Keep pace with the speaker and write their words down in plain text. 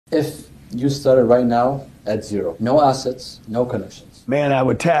If you started right now at zero, no assets, no connections. Man, I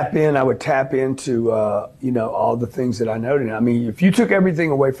would tap into, all the things that I know. I mean, if you took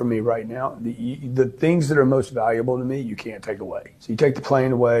everything away from me right now, the things that are most valuable to me, you can't take away. So you take the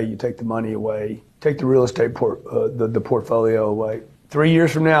plane away, you take the money away, take the real estate the portfolio away. 3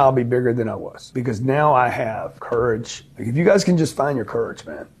 years from now, I'll be bigger than I was because now I have courage. Like if you guys can just find your courage,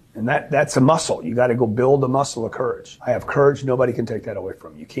 man. And that's a muscle. You got to go build a muscle of courage. I have courage. Nobody can take that away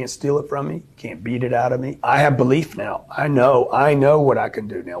from me. You can't steal it from me. You can't beat it out of me. I have belief now. I know what I can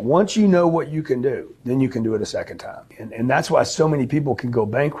do now. Once you know what you can do, then you can do it a second time. And that's why so many people can go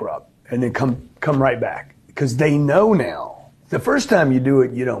bankrupt and then come right back because they know now. The first time you do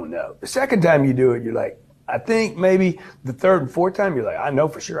it, you don't know. The second time you do it, you're like, I think maybe the third and fourth time, you're like, I know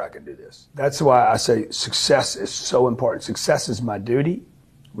for sure I can do this. That's why I say success is so important. Success is my duty,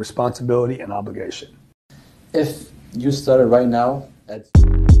 responsibility, and obligation. If you started right now at